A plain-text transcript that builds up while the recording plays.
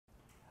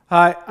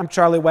Hi, I'm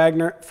Charlie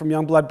Wagner from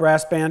Youngblood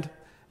Brass Band,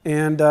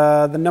 and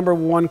the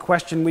 #1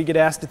 question we get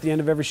asked at the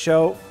end of every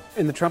show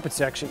in the trumpet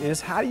section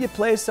is, how do you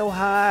play so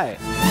high?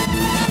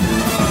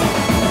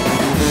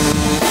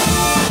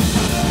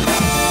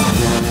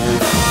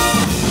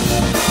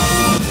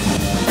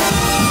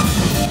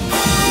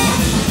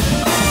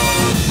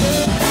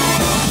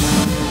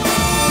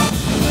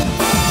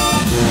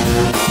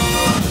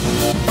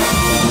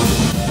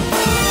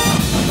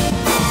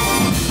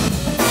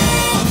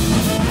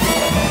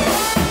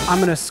 I'm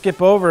going to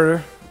skip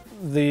over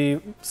the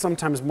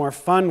sometimes more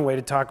fun way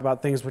to talk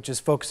about things, which is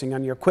focusing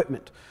on your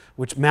equipment.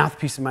 Which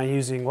mouthpiece am I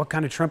using? What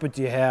kind of trumpet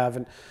do you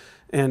have?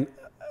 And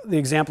the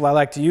example I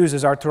like to use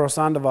is Arturo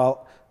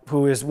Sandoval,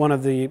 who is one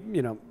of the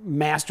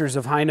masters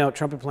of high note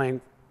trumpet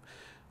playing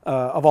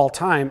of all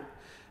time.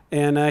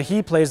 And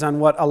he plays on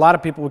what a lot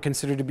of people would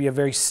consider to be a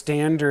very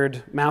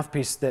standard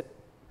mouthpiece that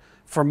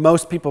for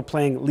most people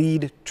playing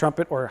lead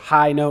trumpet or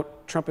high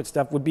note trumpet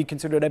stuff would be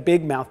considered a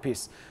big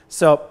mouthpiece.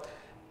 So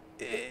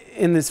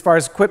as far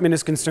as equipment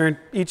is concerned,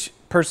 each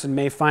person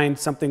may find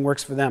something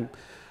works for them.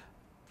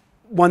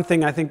 One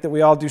thing I think that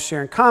we all do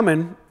share in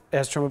common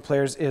as trumpet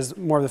players is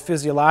more of the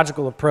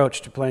physiological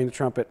approach to playing the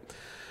trumpet.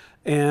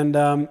 And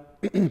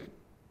to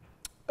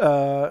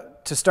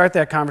start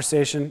that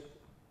conversation,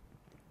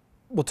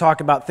 we'll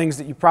talk about things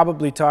that you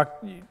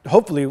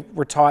hopefully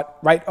were taught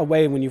right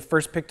away when you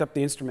first picked up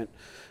the instrument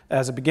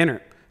as a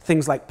beginner.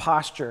 Things like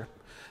posture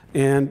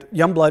and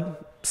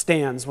Youngblood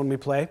stands when we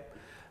play.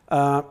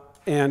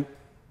 And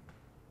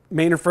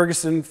Maynard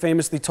Ferguson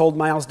famously told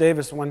Miles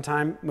Davis one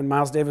time, when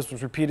Miles Davis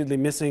was repeatedly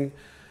missing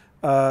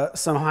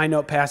some high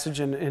note passage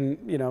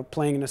and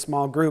playing in a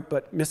small group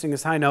but missing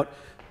his high note,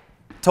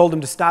 told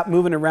him to stop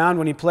moving around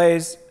when he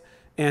plays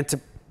and to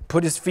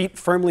put his feet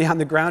firmly on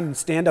the ground and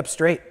stand up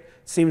straight.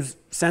 Seems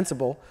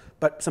sensible,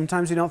 but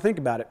sometimes you don't think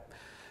about it.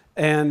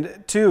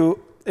 And to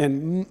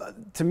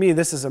me,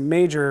 this is a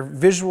major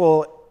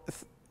visual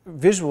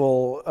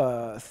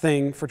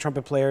thing for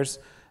trumpet players,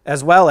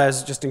 as well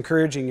as just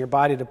encouraging your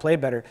body to play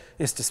better,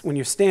 is to, when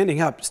you're standing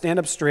up, stand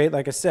up straight,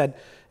 like I said,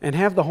 and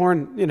have the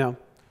horn,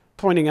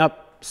 pointing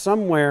up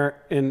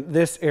somewhere in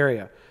this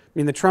area. I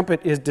mean, the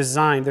trumpet is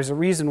designed. There's a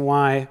reason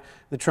why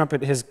the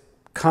trumpet has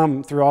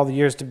come through all the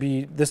years to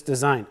be this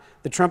design.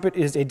 The trumpet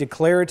is a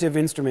declarative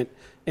instrument,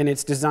 and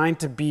it's designed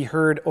to be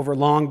heard over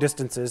long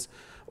distances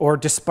or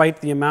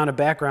despite the amount of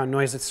background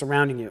noise that's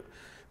surrounding you.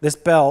 This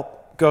bell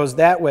goes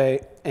that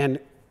way and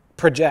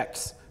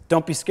projects.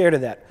 Don't be scared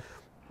of that.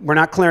 We're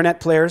not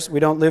clarinet players. We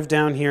don't live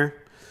down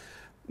here.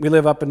 We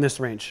live up in this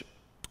range.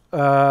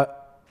 And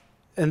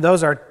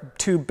those are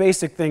two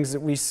basic things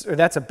that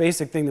that's a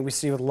basic thing that we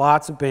see with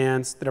lots of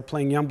bands that are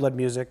playing Youngblood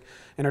music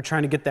and are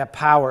trying to get that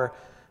power.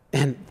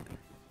 And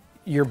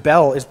your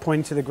bell is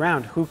pointing to the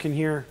ground. Who can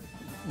hear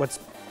what's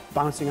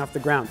bouncing off the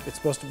ground? It's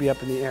supposed to be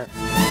up in the air.